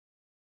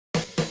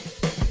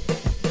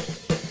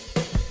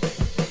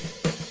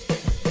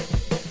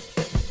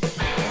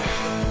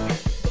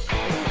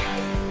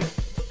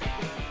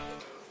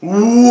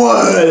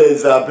What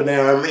is up,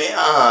 Army?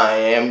 I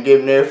am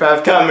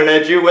Inator coming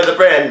at you with a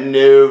brand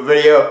new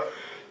video.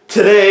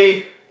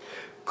 Today,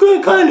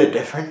 kinda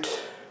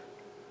different.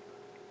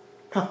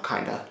 Not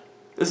kinda.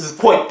 This is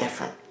quite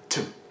different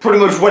to pretty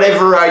much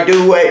whatever I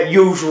do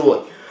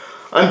usually.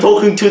 I'm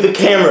talking to the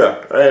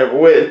camera,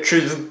 which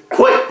is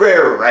quite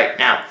rare right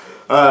now.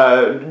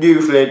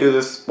 Usually I do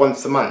this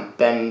once a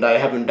month, and I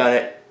haven't done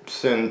it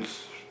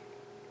since...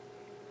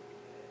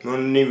 I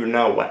don't even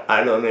know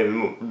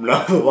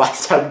the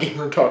last time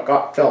Gamer Talk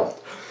got filmed.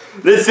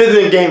 This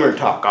isn't Gamer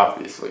Talk,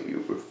 obviously, if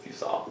you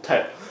saw the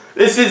title.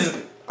 This is,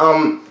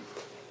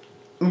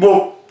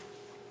 well,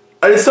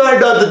 I decided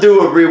not to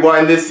do a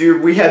rewind this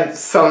year. We had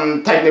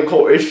some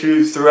technical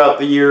issues throughout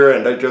the year,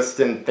 and I just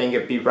didn't think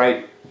it'd be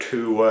right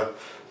to,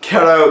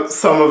 cut out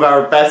some of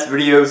our best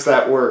videos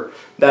that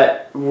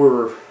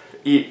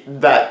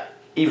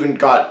even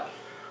got,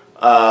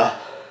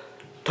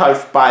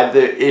 touched by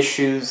the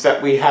issues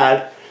that we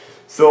had.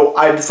 So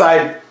I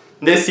decided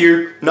this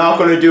year, not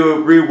going to do a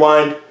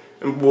rewind,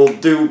 and we'll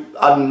do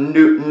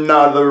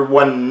another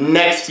one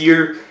next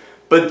year.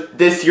 But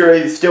this year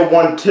I still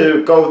want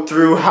to go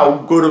through how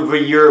good of a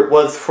year it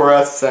was for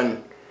us,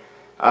 and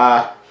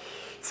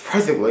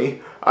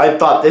surprisingly, I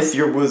thought this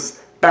year was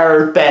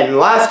better than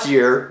last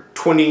year,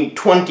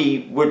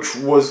 2020, which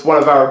was one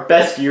of our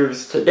best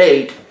years to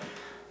date.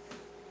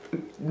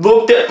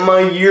 Looked at my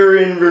year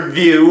in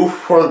review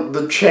for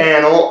the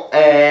channel,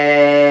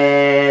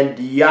 and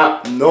yeah,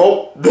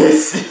 nope,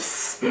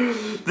 this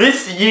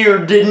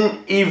year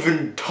didn't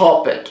even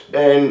top it.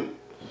 And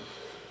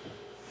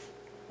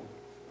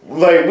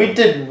like, we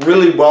did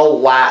really well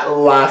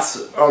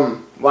last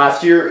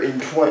year in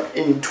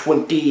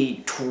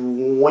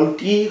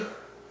 2020,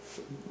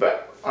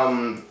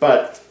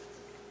 but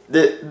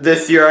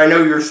this year, I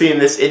know you're seeing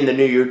this in the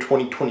new year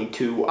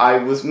 2022. I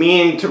was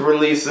meaning to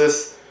release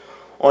this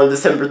on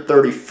December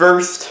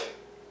 31st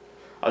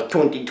of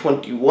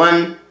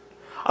 2021.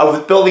 I was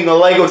building a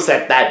Lego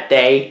set that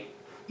day.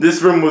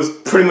 This room was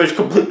pretty much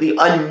completely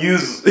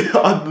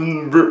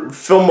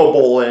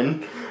unfilmable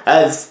in,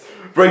 as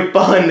right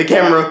behind the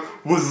camera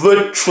was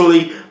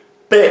literally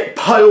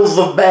piles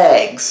of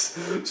bags.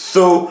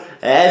 So,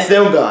 that's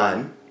now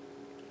gone.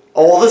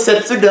 All the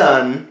sets are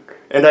done,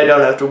 and I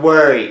don't have to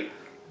worry.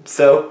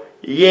 So,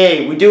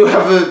 yay, we do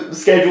have a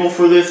schedule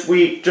for this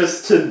week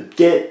just to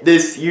get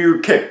this year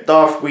kicked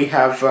off. We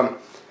have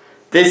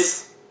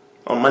this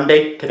on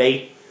Monday,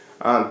 today.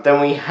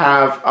 Then we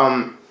have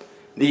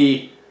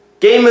the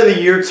Game of the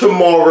Year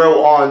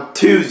tomorrow on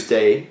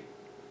Tuesday.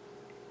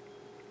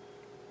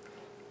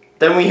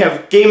 Then we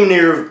have Game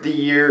of the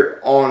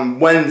Year on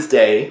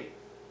Wednesday,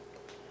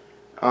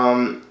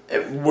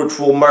 which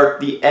will mark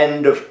the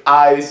end of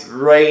I's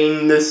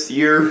reign this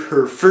year,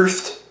 her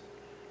first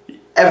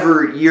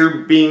ever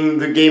year being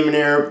the Game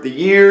of the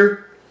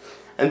Year.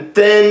 And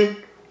then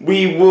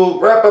we will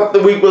wrap up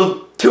the week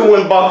with 2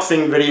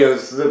 unboxing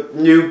videos. The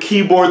new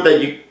keyboard that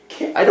you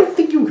can't, I don't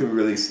think you can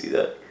really see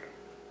that.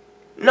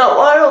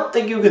 No, I don't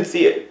think you can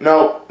see it.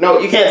 No,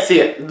 you can't see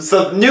it.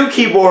 So the new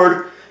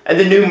keyboard and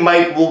the new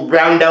mic will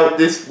round out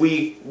this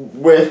week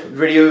with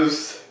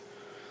videos.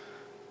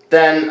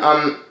 Then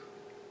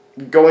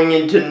going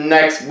into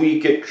next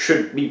week, it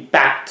should be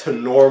back to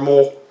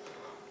normal.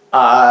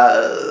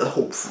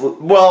 Hopefully,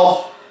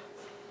 well,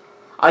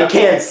 I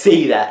can't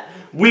say that.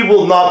 We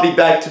will not be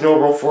back to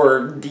normal for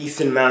a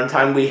decent amount of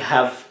time. We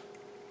have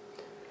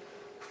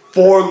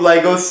 4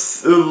 Lego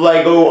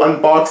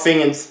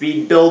unboxing and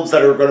speed builds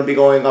that are going to be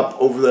going up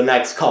over the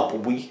next couple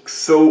weeks.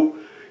 So,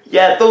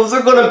 yeah, those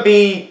are going to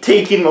be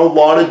taking a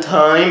lot of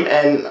time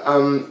and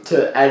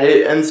to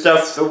edit and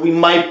stuff. So we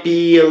might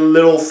be a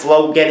little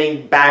slow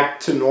getting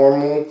back to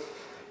normal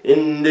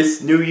in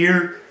this new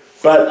year.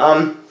 But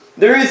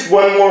there is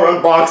one more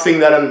unboxing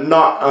that I'm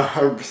not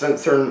 100%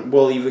 certain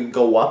will even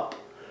go up.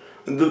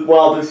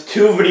 Well, there's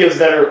 2 videos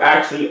that are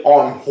actually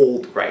on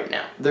hold right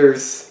now.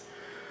 There's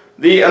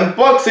the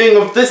unboxing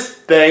of this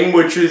thing,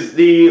 which is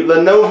the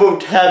Lenovo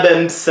Tab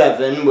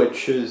M7,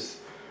 which is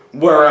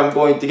where I'm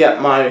going to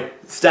get my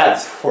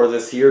stats for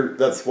this year.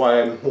 That's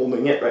why I'm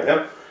holding it right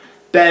now.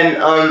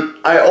 Then,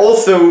 I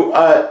also,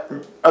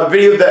 a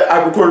video that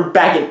I recorded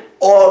back in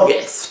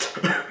August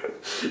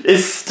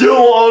is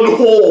still on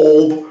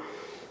hold.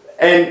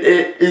 And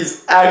it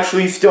is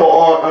actually still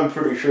on. I'm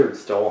pretty sure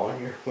it's still on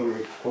here. Let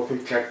me quickly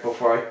check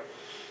before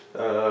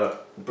I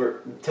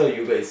tell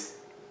you guys.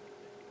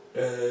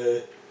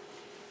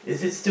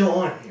 Is it still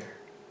on here?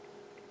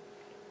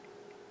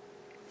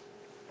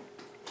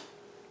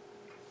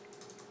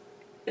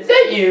 Is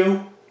that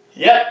you?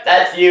 Yep,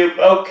 that's you.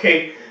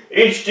 Okay.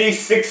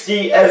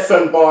 HD60S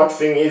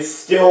unboxing is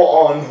still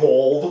on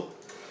hold.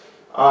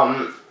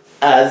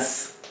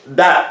 As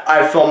that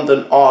I filmed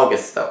in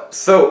August though.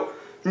 So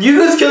you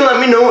guys can let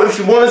me know if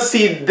you want to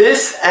see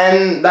this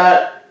and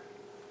that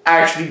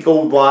actually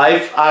go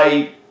live.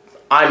 I'm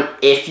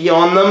iffy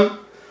on them.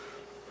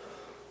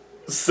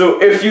 So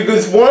if you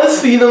guys want to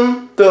see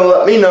them, then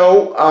let me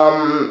know.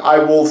 I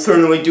will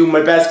certainly do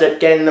my best at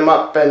getting them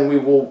up, and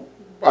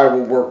I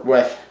will work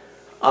with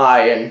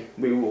and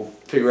we will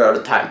figure out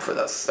a time for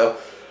this. So,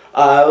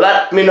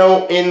 let me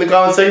know in the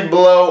comment section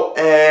below,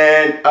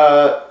 and,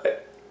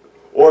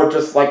 or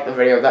just like the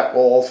video, that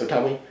will also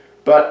tell me.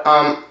 But,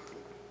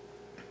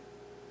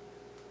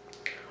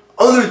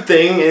 other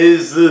thing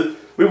is,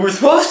 we were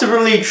supposed to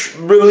release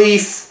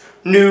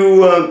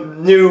new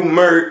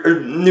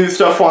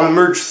stuff on the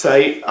merch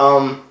site,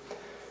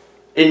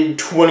 in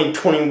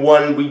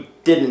 2021. We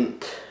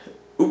didn't.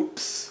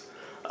 Oops.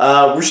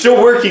 We're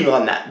still working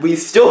on that. We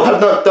still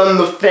have not done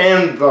the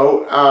fan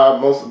vote,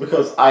 mostly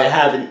because I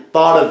haven't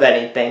thought of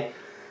anything.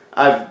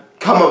 I've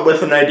come up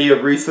with an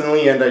idea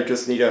recently, and I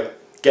just need to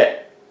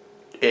get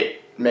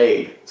it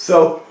made.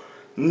 So,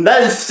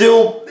 that is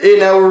still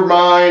in our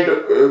mind.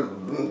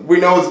 We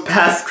know it's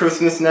past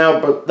Christmas now,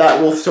 but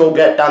that will still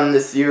get done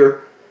this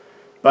year.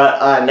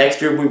 But,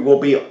 next year we will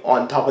be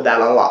on top of that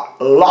a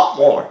lot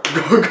more.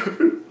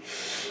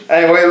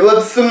 Anyway,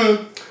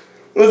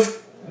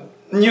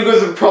 you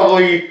guys are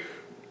probably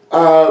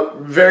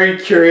very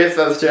curious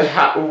as to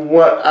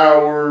what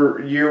our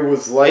year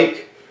was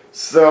like.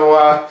 So,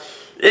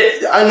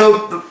 I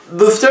know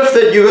the stuff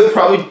that you guys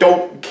probably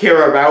don't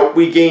care about.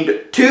 We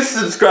gained 2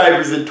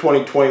 subscribers in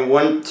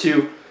 2021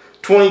 to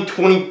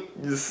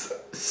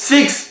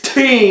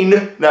 16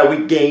 that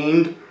we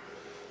gained.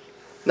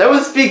 That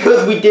was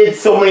because we did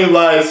so many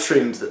live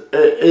streams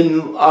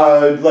in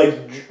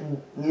like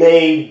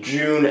May,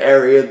 June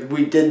area.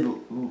 We did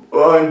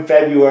in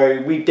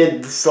February. We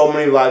did so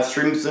many live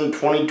streams in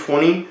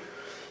 2020,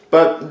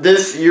 but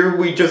this year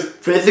we just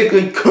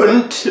physically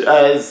couldn't,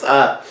 as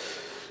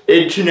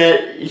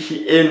internet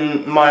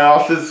in my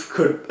office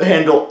could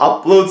handle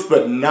uploads,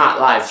 but not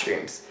live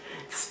streams.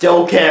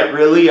 Still can't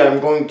really. I'm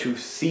going to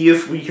see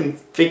if we can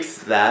fix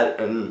that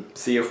and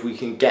see if we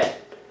can get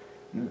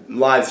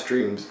live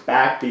streams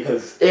back,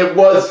 because it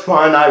was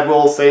fun. I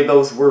will say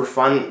those were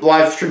fun.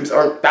 Live streams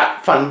aren't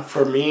that fun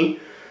for me,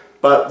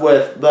 but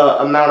with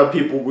the amount of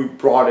people we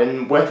brought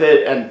in with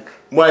it, and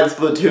when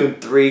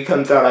Splatoon 3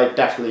 comes out, I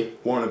definitely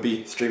want to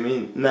be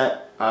streaming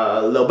that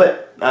a little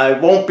bit. I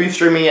won't be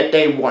streaming it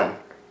day 1.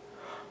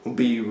 We'll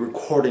be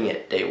recording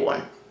it day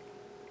 1.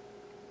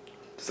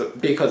 So,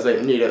 because I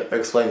need to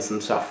explain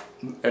some stuff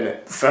in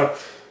it. So,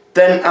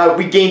 then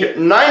we gained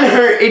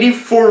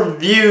 984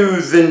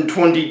 views in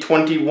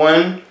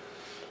 2021.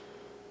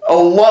 A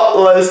lot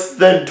less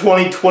than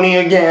 2020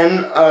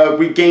 again.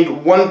 We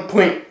gained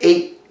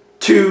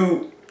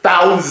 1.82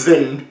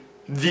 thousand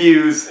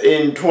views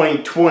in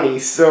 2020.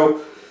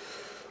 So,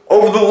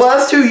 over the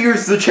last 2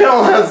 years, the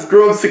channel has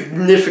grown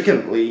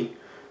significantly.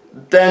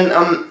 Then,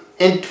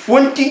 in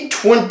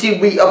 2020,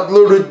 we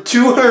uploaded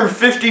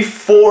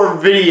 254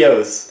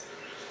 videos.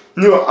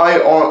 You know,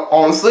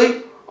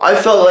 honestly, I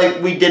felt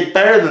like we did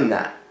better than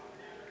that.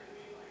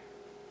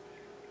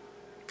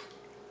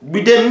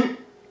 We didn't.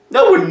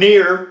 Nowhere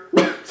near.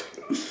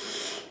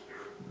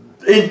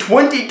 In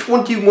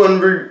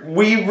 2021,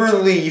 we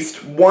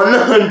released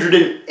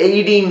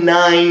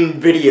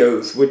 189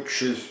 videos,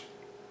 which is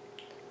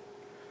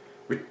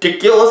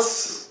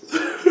ridiculous.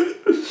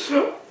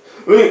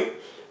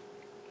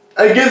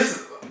 I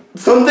guess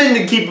something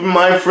to keep in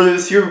mind for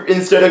this year,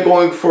 instead of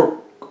going for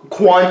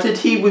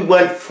quantity, we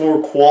went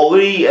for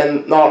quality,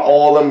 and not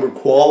all of them were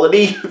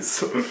quality.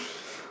 So,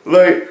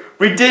 like,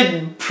 we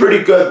did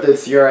pretty good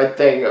this year, I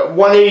think.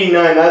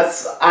 189,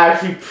 that's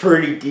actually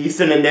pretty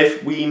decent, and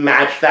if we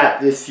match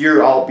that this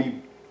year, I'll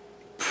be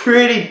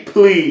pretty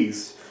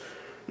pleased.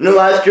 You know,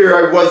 last year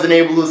I wasn't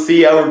able to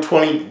see our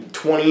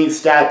 2020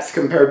 stats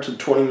compared to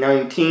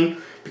 2019,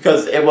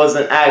 because it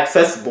wasn't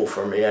accessible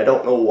for me. I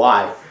don't know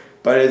why,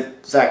 but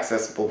it's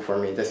accessible for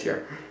me this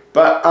year.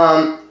 But,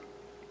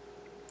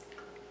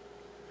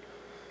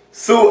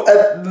 so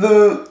at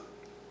the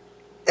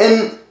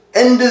end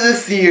of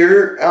this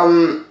year,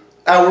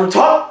 our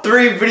top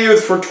 3 videos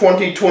for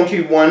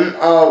 2021,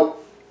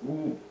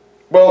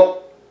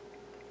 well,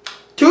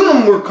 2 of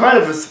them were kind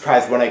of a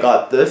surprise when I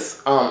got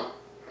this.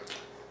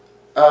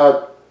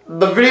 The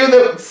video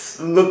that's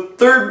the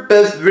 3rd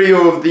best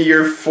video of the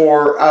year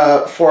for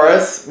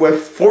us,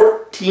 with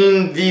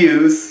 14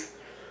 views,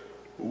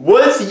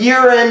 was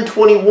year-end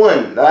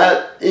 21.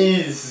 That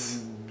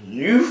is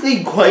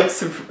usually quite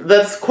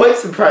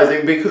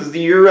surprising, because the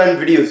year-end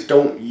videos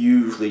don't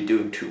usually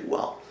do too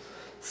well.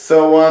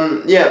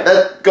 So, yeah,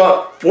 that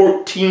got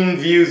 14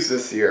 views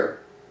this year.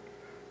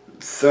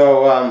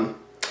 So,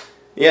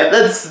 yeah,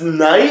 that's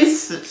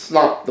nice. It's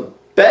not the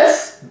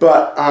best,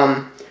 but,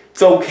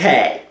 it's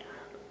okay.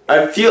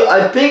 I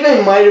think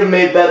I might have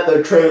made that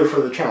the trailer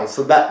for the channel,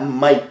 so that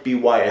might be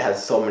why it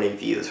has so many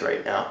views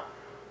right now.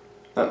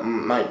 That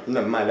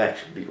might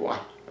actually be why.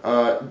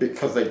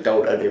 Because I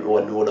doubt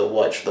anyone would have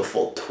watched the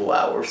full 2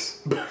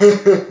 hours.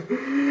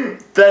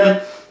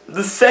 Then,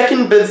 the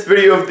 2nd best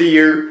video of the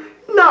year,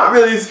 not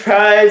really a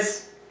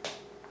surprise.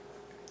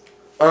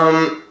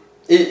 It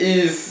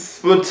is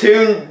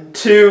Splatoon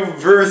 2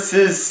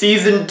 versus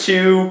Season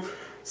 2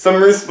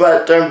 Summer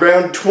Splatdown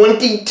Round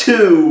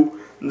 22,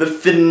 the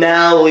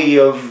finale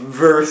of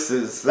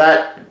Versus.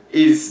 That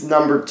is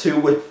number 2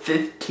 with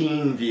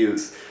 15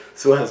 views.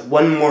 So it has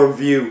 1 more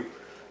view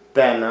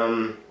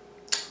than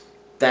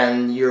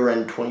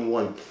year-end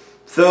 21.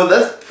 So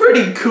that's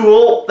pretty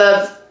cool.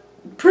 That's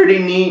pretty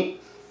neat.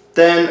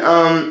 Then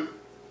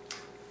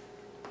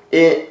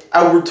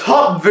our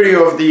top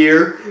video of the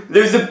year,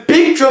 there's a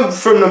big jump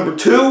from number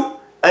 2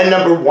 and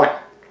number 1.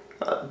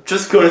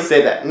 Just gonna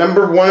say that.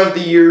 Number 1 of the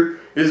year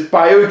is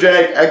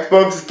Biogenic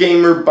Xbox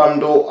Gamer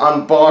Bundle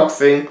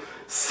Unboxing.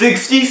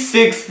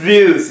 66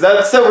 views.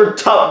 That's our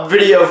top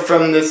video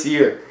from this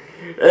year.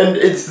 And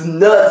it's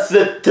nuts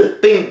to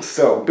think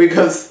so,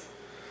 because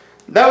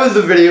that was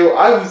a video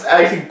I was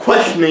actually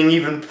questioning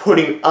even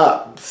putting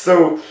up.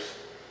 So,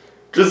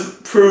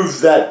 just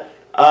proves that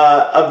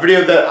a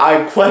video that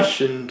I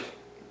questioned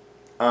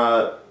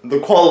the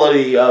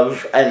quality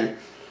of and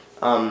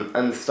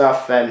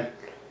stuff, and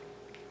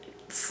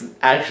it's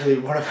actually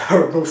one of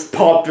our most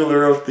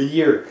popular of the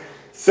year.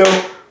 So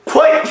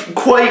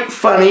quite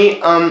funny.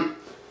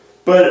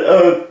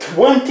 But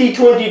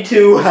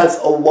 2022 has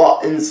a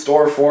lot in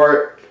store for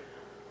it.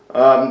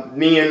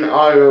 Me and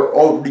I are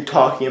already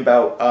talking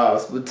about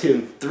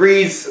Splatoon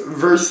 3's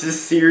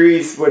Versus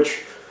series,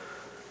 which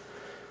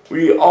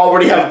we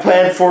already have a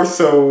plan for,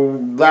 so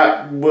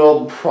that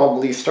will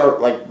probably start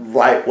like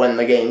right when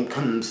the game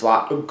goes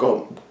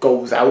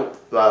out,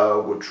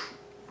 which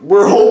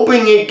we're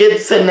hoping it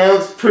gets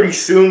announced pretty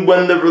soon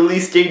when the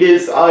release date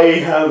is.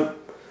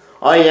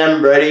 I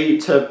am ready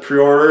to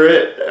pre-order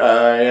it.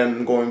 I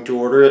am going to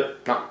order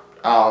it, not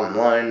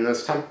online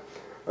this time.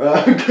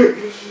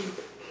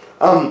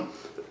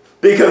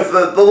 Because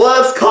the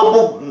last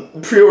couple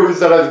pre-orders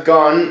that I've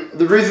gotten,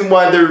 the reason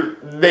why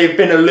they've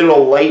been a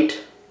little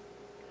late,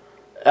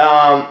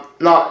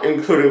 not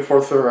including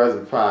Forza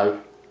Horizon 5,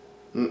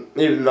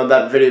 even though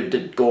that video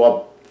did go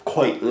up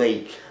quite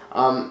late,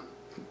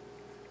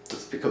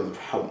 just because of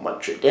how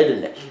much it did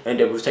in it, and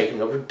it was taking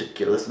a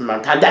ridiculous amount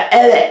of time to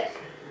edit.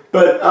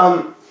 But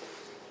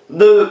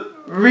the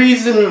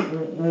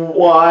reason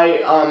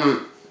why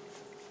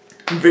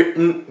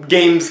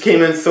games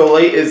came in so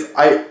late is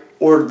I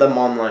ordered them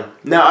online.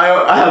 Now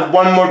I have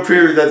one more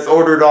pre-order that's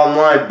ordered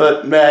online,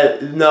 but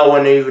no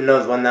one even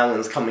knows when that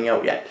one's coming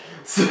out yet.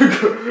 So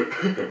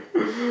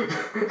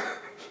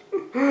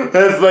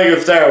that's like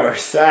a Star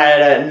Wars.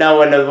 No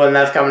one knows when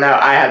that's coming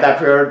out. I have that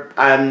pre-order.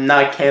 I'm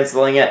not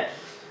canceling it.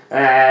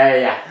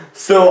 Yeah.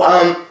 So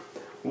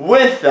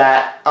with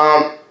that,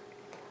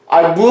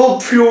 I will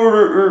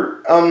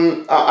pre-order.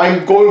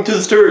 I'm going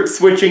to start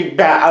switching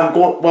back. I'm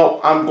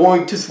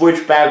going to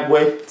switch back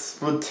with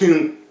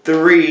Splatoon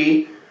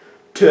 3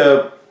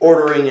 to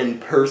ordering in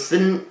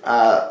person.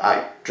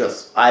 I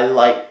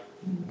like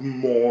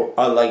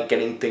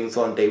getting things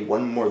on day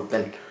 1 more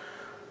than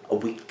a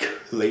week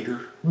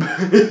later.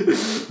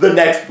 The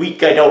next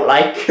week I don't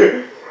like.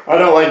 I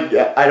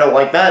don't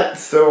like that.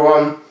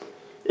 So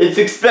it's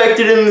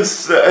expected in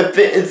this.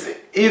 It's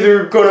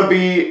either gonna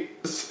be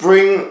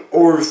spring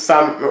or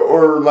summer,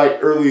 or like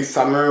early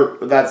summer.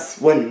 That's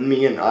when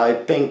me and I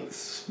think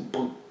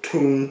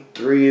Splatoon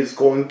 3 is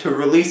going to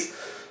release.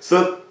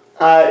 So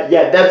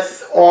yeah, that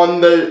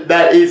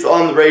is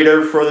on the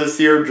radar for this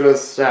year.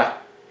 Just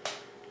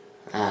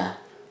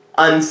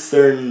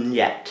uncertain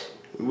yet.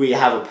 We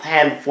have a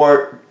plan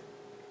for it,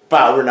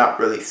 but we're not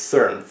really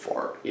certain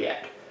for it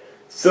yet.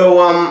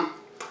 So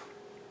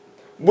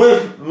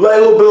with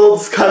Lego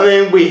builds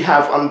coming, we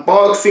have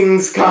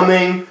unboxings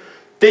coming.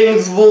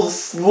 Things will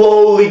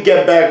slowly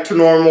get back to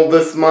normal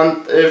this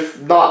month.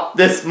 If not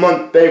this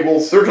month, they will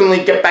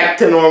certainly get back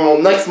to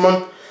normal next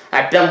month.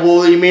 And then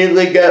we'll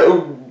immediately get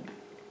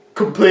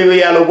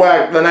completely out of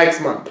whack the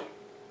next month.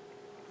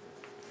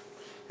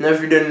 And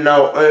if you don't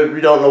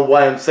know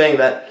why I'm saying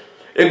that,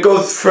 it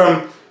goes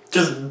from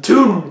just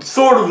 2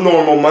 sort of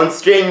normal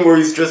months.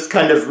 January's just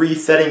kind of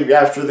resetting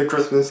after the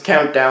Christmas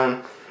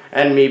countdown,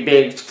 and me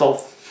being so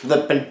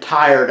flippin'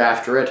 tired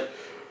after it.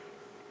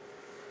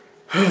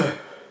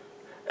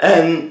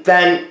 And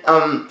then,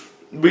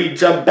 we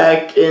jump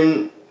back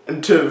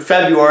into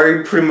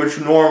February, pretty much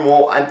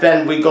normal, and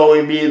then we go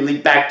immediately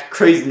back to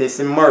craziness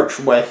in March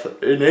with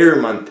an air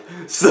month.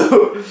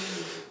 So,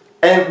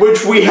 and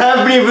which we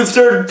haven't even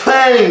started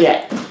planning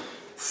yet.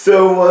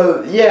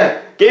 So,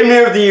 yeah, Game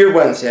of the Year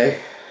Wednesday.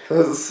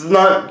 Let's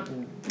not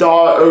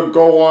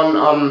go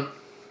on,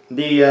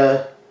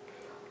 the,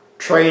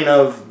 train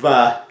of,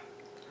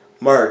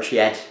 March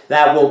yet.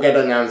 That will get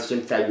announced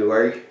in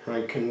February.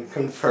 I can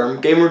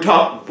confirm. Gamer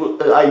Talk,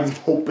 I'm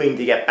hoping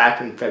to get back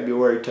in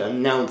February to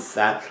announce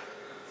that.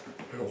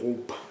 I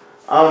hope.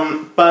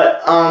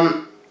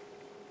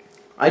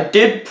 I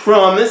did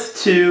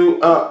promise to,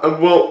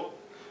 well,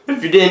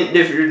 if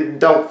you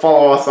don't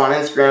follow us on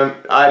Instagram,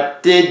 I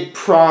did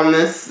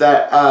promise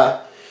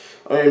that,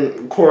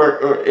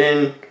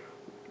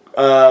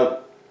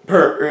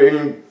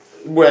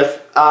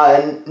 with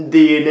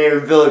the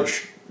Inator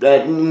Village,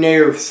 that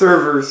Inator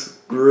servers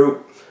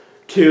group,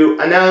 to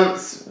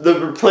announce the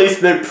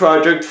replacement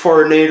project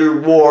for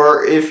Inator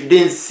War. If you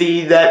didn't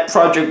see that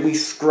project, we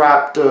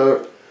scrapped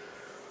a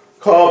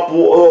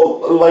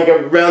couple, like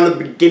around the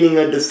beginning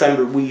of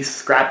December, we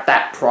scrapped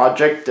that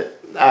project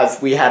as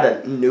we had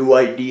a new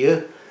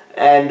idea.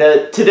 And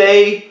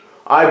today,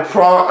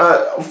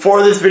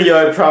 for this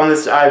video, I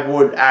promised I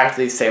would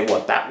actually say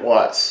what that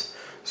was.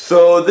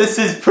 So this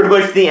is pretty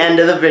much the end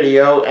of the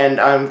video, and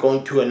I'm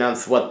going to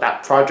announce what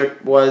that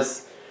project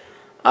was.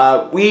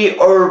 We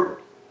are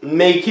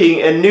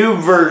making a new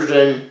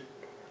version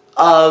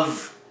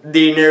of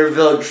the Inator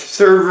Village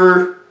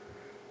server.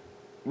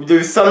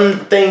 There's some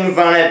things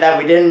on it that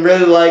we didn't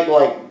really like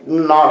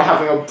not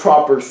having a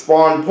proper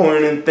spawn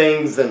point and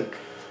things, and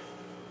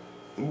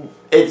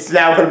it's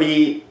now going to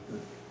be,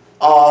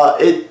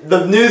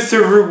 the new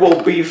server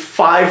will be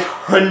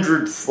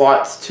 500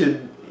 slots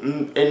to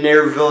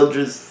Inator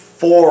Village's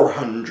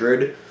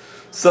 400.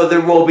 So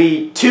there will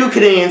be 2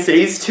 Canadian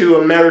cities, 2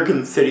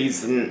 American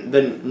cities in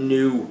the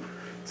new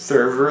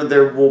server.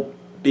 There will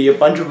be a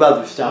bunch of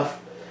other stuff.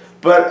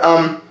 But,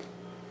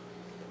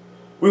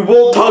 we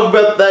will talk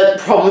about that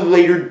probably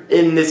later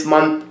in this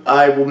month.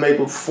 I will make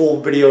a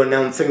full video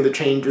announcing the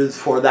changes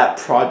for that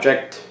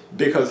project,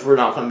 because we're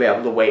not going to be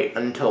able to wait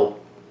until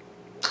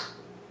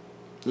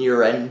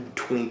year-end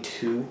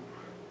 22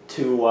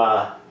 to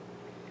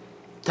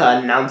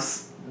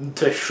announce,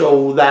 to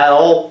show that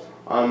all.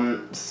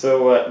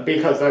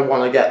 Because I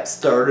want to get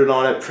started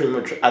on it pretty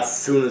much as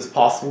soon as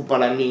possible,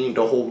 but I'm needing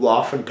to hold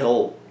off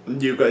until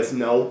you guys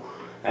know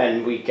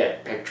and we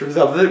get pictures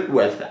of it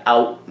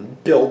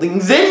without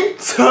buildings in.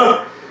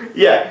 So,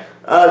 yeah,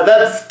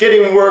 that's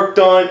getting worked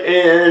on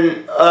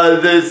in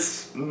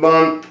this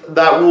month.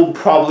 That will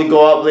probably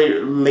go up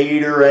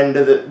later end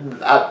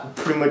of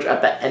pretty much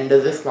at the end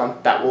of this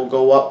month. That will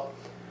go up.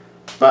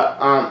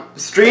 But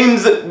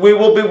streams we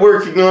will be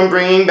working on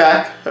bringing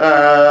back.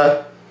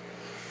 I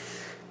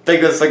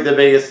think that's like the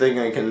biggest thing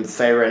I can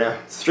say right now.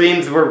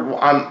 Streams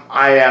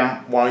I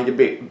am wanting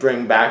to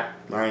bring back.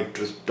 I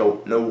just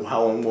don't know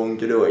how I'm going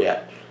to do it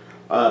yet,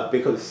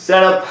 because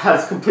setup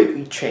has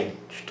completely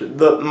changed.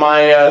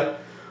 My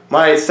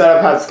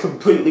setup has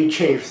completely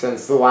changed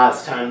since the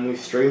last time we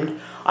streamed.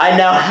 I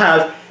now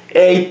have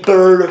a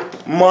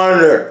 3rd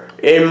monitor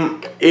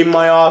in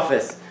my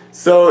office.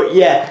 So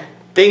yeah,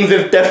 things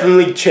have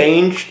definitely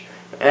changed,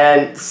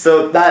 and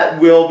so that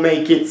will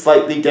make it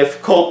slightly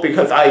difficult,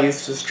 because I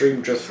used to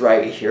stream just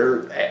right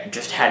here. I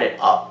just had it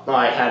up.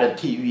 I had a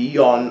TV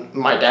on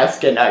my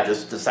desk, and I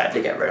just decided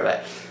to get rid of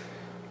it,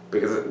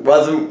 because it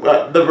wasn't,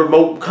 the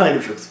remote kind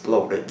of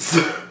exploded,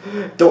 so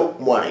don't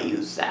want to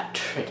use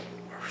that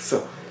anymore.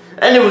 So,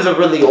 and it was a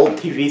really old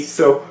TV,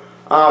 so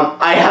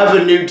I have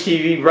a new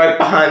TV right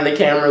behind the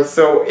camera,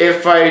 so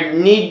if I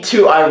need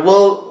to, I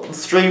will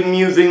stream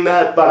using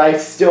that, but I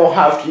still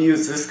have to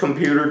use this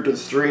computer to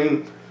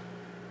stream.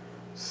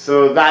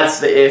 So that's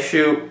the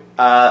issue.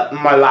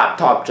 My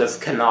laptops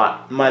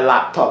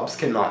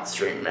cannot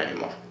stream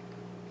anymore.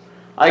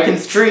 I can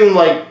stream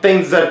like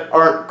things that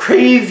aren't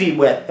crazy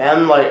with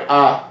them, like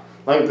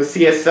the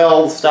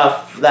CSL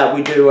stuff that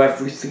we do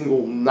every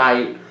single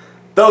night.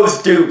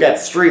 Those do get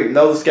streamed.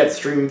 Those get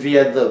streamed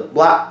via the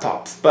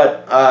laptops.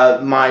 But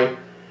my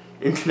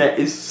internet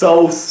is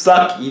so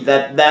sucky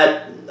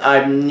that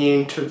I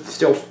need to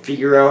still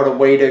figure out a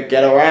way to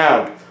get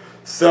around.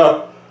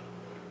 So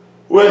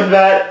with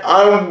that,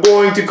 I'm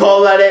going to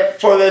call that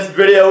it for this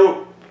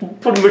video.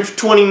 Pretty much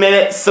 20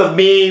 minutes of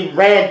me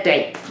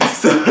ranting.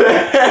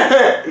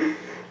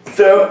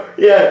 So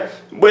yeah,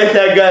 with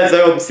that guys, I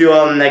hope to see you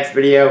all in the next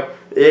video.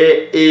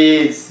 It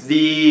is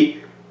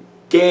the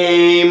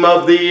game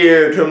of the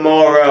year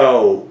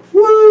tomorrow.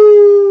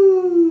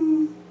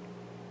 Woo!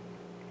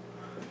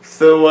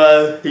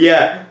 So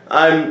yeah,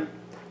 I'm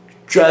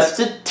just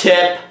a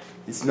tip.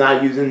 It's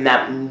not using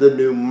the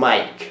new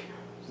mic.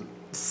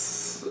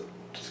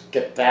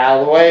 Get that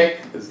out of the way.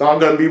 It's not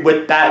going to be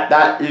with that.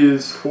 That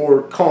is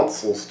for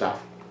console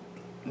stuff.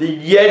 The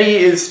Yeti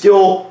is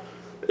still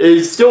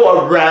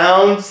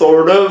around,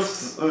 sort of.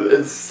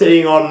 It's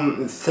sitting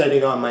on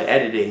my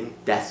editing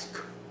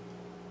desk.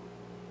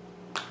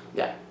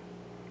 Yeah.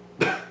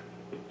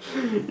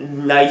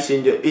 Nice,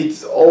 and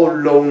it's all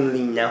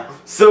lonely now.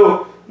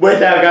 So with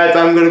that, guys,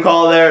 I'm going to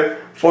call it there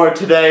for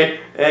today,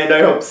 and I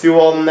hope to see you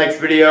all in the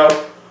next video,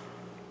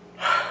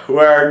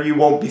 where you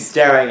won't be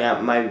staring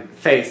at my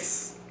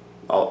face.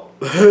 Oh.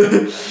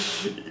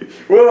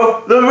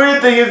 Well, the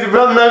weird thing is you're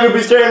probably not going to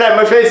be staring at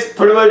my face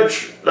pretty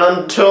much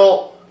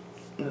until,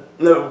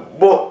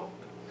 well,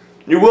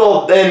 you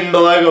will in the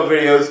LEGO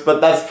videos, but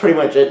that's pretty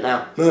much it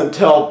now.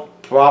 Until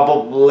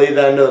probably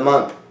the end of the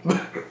month.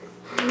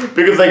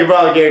 Because I can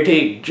probably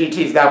guarantee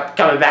GT's not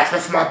coming back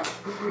this month.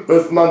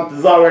 This month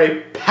is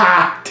already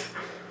packed.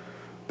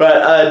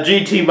 But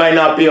GT might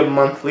not be a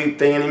monthly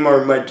thing anymore.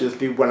 It might just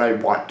be when I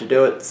want to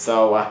do it.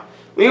 So,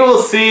 we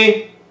will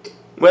see.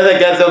 With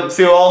that, guys, I'll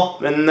see you all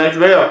in the next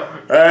video.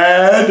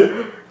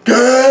 And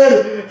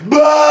goodbye!